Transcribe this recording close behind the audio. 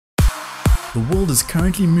The world is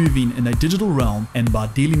currently moving in a digital realm, and by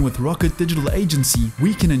dealing with Rokkit Digital Agency,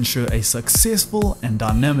 we can ensure a successful and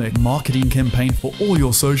dynamic marketing campaign for all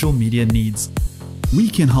your social media needs. We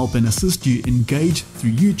can help and assist you engage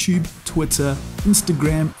through YouTube, Twitter,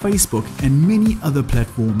 Instagram, Facebook, and many other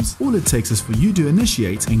platforms. All it takes is for you to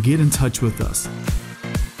initiate and get in touch with us.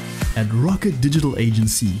 At Rokkit Digital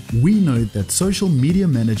Agency, we know that social media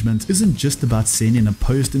management isn't just about sending a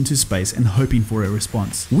post into space and hoping for a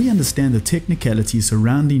response. We understand the technicalities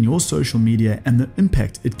surrounding your social media and the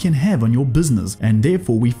impact it can have on your business, and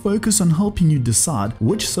therefore we focus on helping you decide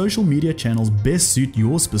which social media channels best suit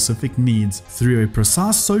your specific needs. Through a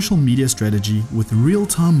precise social media strategy with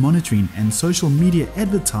real-time monitoring and social media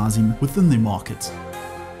advertising within the market.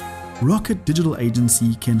 Rokkit Digital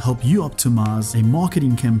Agency can help you optimize a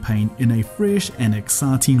marketing campaign in a fresh and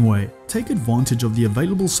exciting way. Take advantage of the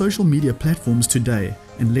available social media platforms today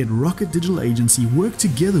and let Rokkit Digital Agency work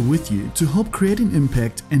together with you to help create an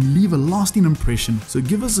impact and leave a lasting impression. So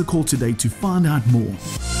give us a call today to find out more.